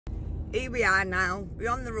here we are now, we're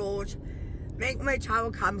on the road, making way to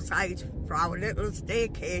our campsite for our little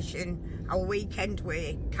staycation, our weekend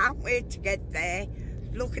way. Can't wait to get there,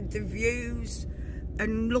 look at the views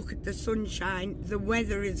and look at the sunshine. The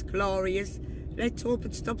weather is glorious. Let's hope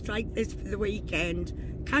it stops like this for the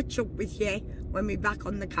weekend. Catch up with you when we're back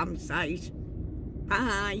on the campsite.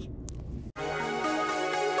 Bye.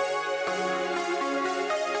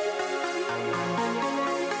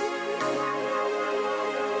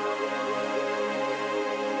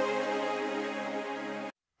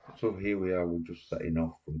 So here we are, we're just setting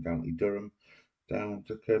off from County Durham down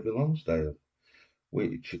to Kirkby Lonsdale,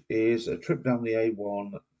 which is a trip down the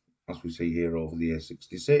A1, as we see here, over the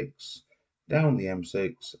A66, down the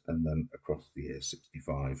M6 and then across the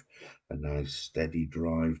A65. A nice steady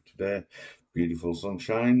drive today, beautiful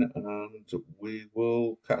sunshine, and we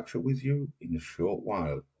will catch up with you in a short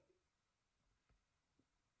while.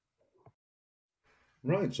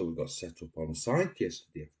 Right, so we got set up on site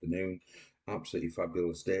yesterday afternoon. Absolutely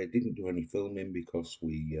fabulous day. Didn't do any filming because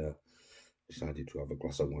we decided to have a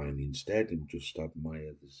glass of wine instead and just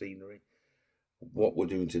admire the scenery. What we're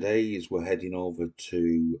doing today is we're heading over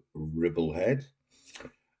to Ribblehead,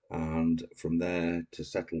 and from there to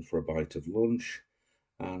settle for a bite of lunch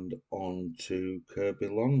and on to Kirkby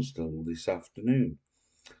Lonsdale this afternoon.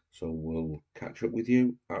 So we'll catch up with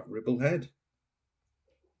you at Ribblehead.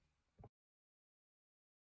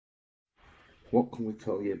 What can we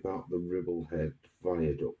tell you about the Ribblehead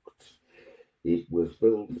Viaduct? It was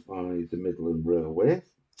built by the Midland Railway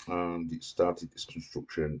and it started its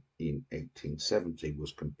construction in 1870,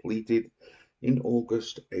 was completed in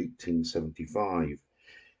August 1875.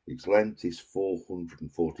 Its length is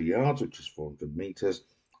 440 yards, which is 400 metres,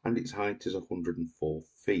 and its height is 104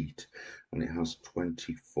 feet, and it has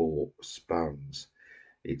 24 spans.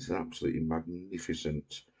 It's an absolutely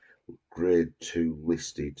magnificent Grade 2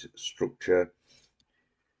 listed structure.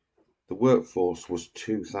 The workforce was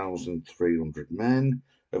 2,300 men,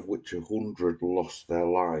 of which 100 lost their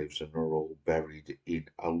lives and are all buried in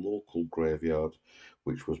a local graveyard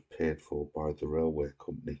which was paid for by the railway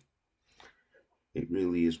company. It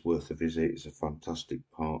really is worth a visit. It's a fantastic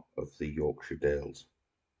part of the Yorkshire Dales.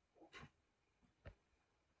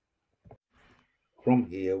 From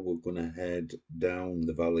here we're going to head down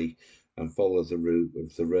the valley and follow the route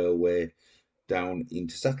of the railway down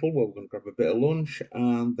into Settle, where we're going to grab a bit of lunch,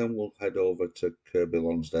 and then we'll head over to Kirkby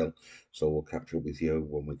Lonsdale. So we'll catch up with you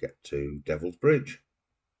when we get to Devil's Bridge.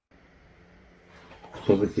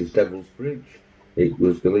 So this is Devil's Bridge. It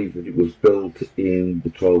was believed that it was built in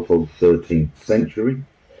the 12th or 13th century.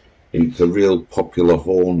 It's a real popular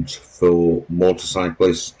haunt for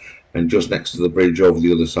motorcyclists, and just next to the bridge over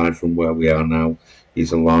the other side from where we are now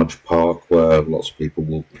is a large park where lots of people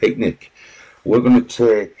will picnic. We're going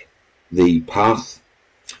to take the path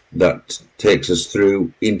that takes us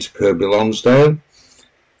through into Kirkby Lonsdale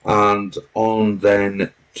and on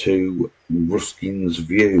then to Ruskin's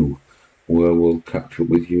View, where we'll catch up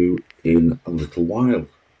with you in a little while.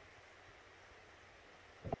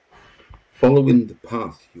 Following the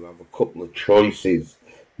path, you have a couple of choices.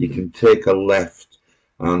 You can take a left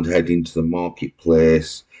and head into the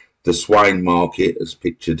marketplace, the swine market as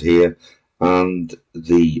pictured here, and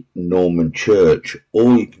the Norman church,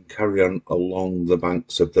 or you can carry on along the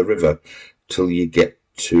banks of the river till you get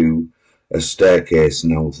to a staircase.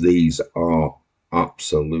 Now these are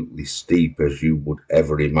absolutely steep as you would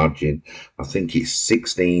ever imagine. I think it's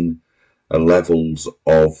 16 levels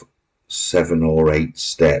of 7 or 8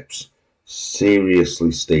 steps.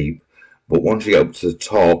 Seriously steep, but once you get up to the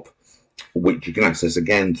top, which you can access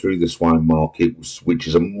again through the swine market, which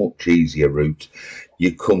is a much easier route,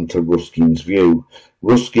 you come to Ruskin's View.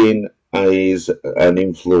 Ruskin is an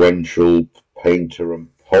influential painter and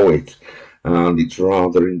poet, and it's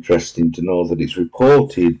rather interesting to know that it's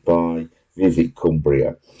reported by Visit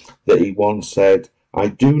Cumbria that he once said, "I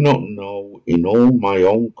do not know in all my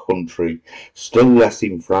own country, still less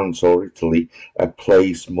in France or Italy, a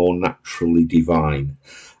place more naturally divine."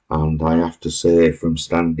 And I have to say, from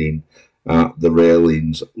standing at the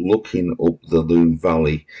railings, looking up the Lune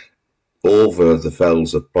Valley, over the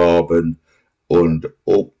fells of Barben and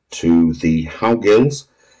up to the Howgills,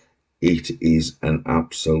 it is an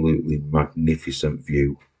absolutely magnificent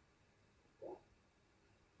view.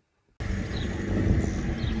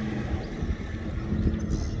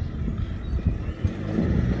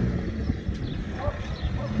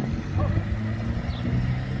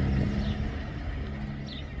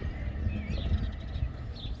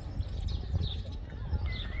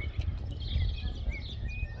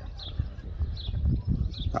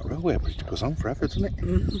 That railway bridge goes on forever, doesn't it?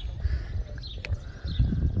 Mm-hmm.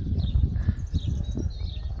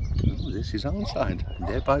 Oh, this is Arnside, and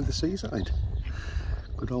there by the seaside.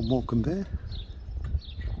 Good old Morecambe Bay.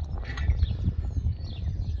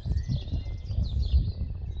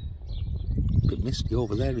 A bit misty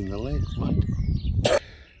over there in the lake, mind.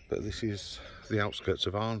 But this is the outskirts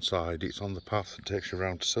of Arnside. It's on the path that takes you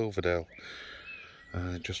around to Silverdale.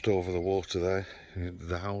 Just over the water there,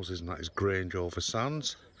 the houses, and that is Grange over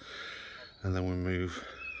Sands. And then we move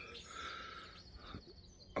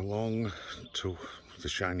along to the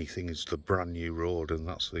shiny thing is the brand new road, and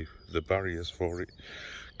that's the barriers for it.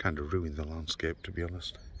 Kind of ruined the landscape, to be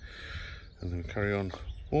honest. And then we carry on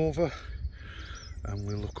over and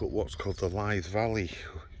we look at what's called the Lythe Valley,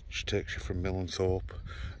 which takes you from Millenthorpe,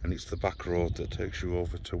 and it's the back road that takes you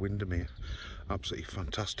over to Windermere. Absolutely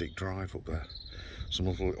fantastic drive up there. Some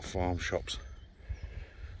other little farm shops.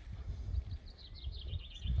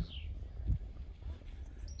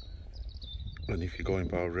 And if you're going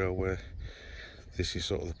by railway, this is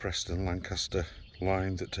sort of the Preston Lancaster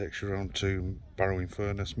line that takes you around to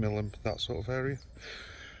Barrow-in-Furness, Millham, that sort of area,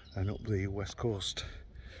 and up the west coast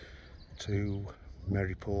to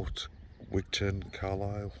Maryport, Wigton,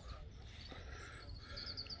 Carlisle.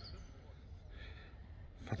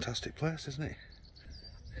 Fantastic place, isn't it?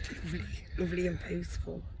 Lovely, lovely and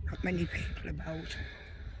peaceful. Not many people about.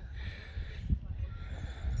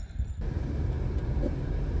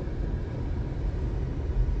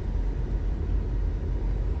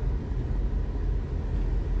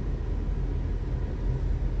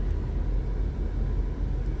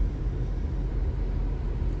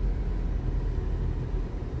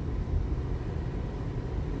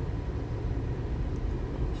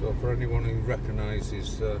 So for anyone who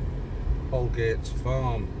recognises Holgate's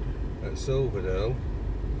farm at Silverdale,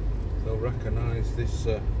 they'll recognise this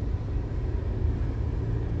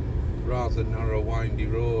rather narrow, windy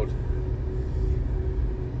road.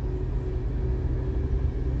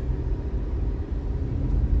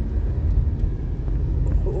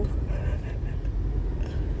 Oh.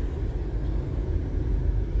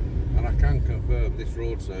 And I can confirm this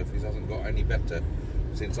road surface hasn't got any better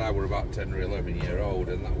since I were about 10 or 11 year old,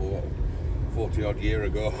 and that was what, 40 odd year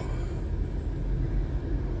ago.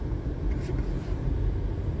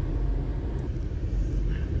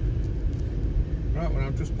 Right, well,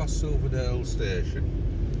 I've just passed Silverdale station,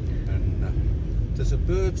 and there's a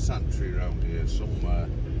bird sanctuary around here somewhere.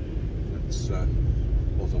 That's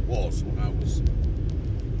well, there was when I was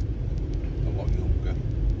a lot younger.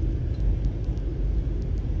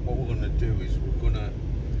 What we're going to do is we're going to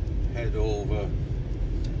head over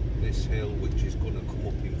this hill, which is going to come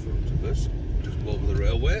up in front of us. Just go over the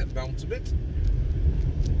railway, bounce a bit.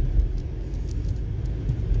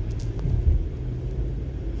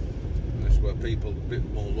 That's where people a bit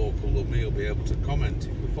more local than me will be able to comment.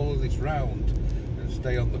 If we follow this round and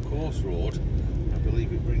stay on the course road, I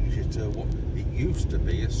believe it brings you to what it used to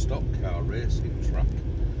be, a stock car racing track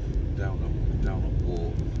down at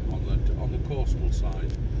Warton on the coastal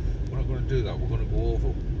side. We're not going to do that. We're going to go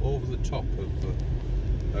over the top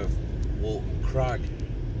of Warton Crag.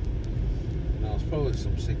 Now there's probably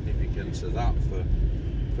some significance of that for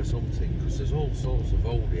something, because there's all sorts of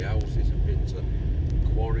oldie houses and bits of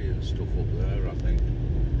quarry and stuff up there, I think.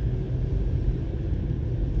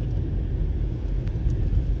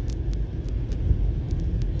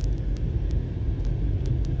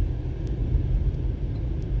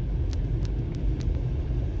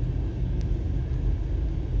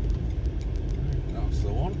 That's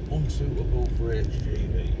the one, unsuitable for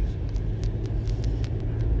HGVs.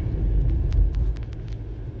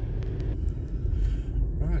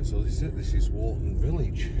 Right, so this is Warton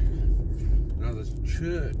Village. Now there's a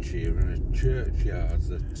church here and a churchyard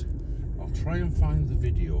that I'll try and find the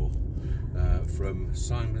video from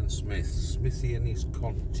Simon Smith, Smithy and his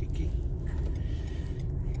Contiki.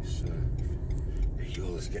 You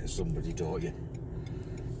always get somebody, don't you?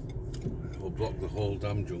 We'll block the whole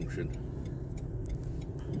damn junction.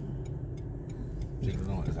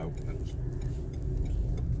 Signal is open.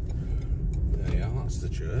 There you are, that's the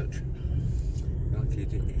church.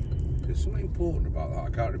 There's something important about that. I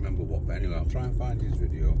can't remember what, but anyway, I'll try and find his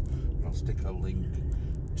video and I'll stick a link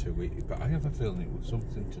to it. But I have a feeling it was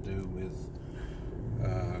something to do with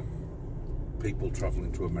people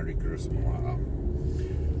travelling to America or something like that.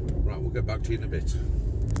 Right, we'll get back to you in a bit.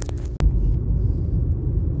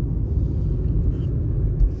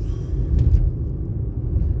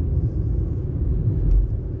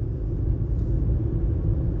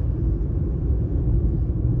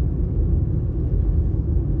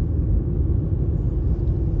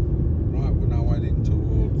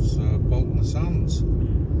 Bolton-le-sands,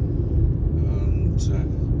 and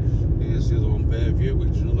here's the other one, Bayview, which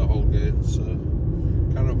is another Holgate's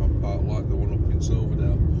caravan park like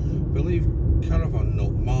Silverdale. I believe Caravan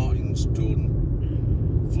Nut Martin's done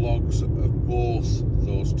vlogs of both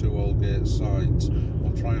those two Aldgate sites.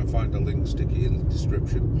 I'll try and find a link, stick it in the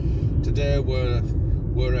description. Today we're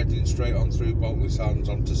heading straight on through Bolton-le-sands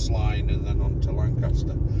onto Slime and then on to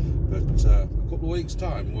Lancaster. But a couple of weeks'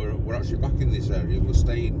 time we're actually back in this area. We're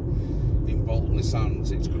staying in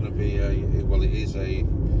Bolton-le-sands. It's going to be it is a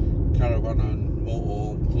Caravan and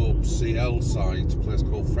Motor Club CL site, a place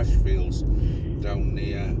called Freshfields down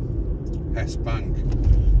near Hess Bank.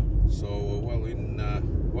 So we're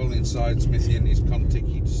well inside Smithy and his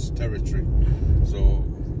contiguous territory. So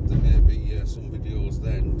there may be some videos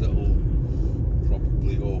then that'll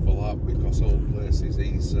probably overlap, because all places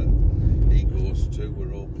he goes to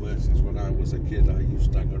were all places when I was a kid I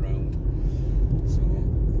used to hang around. So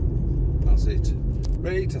that's it.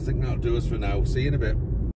 Right, I think that'll do us for now. See you in a bit.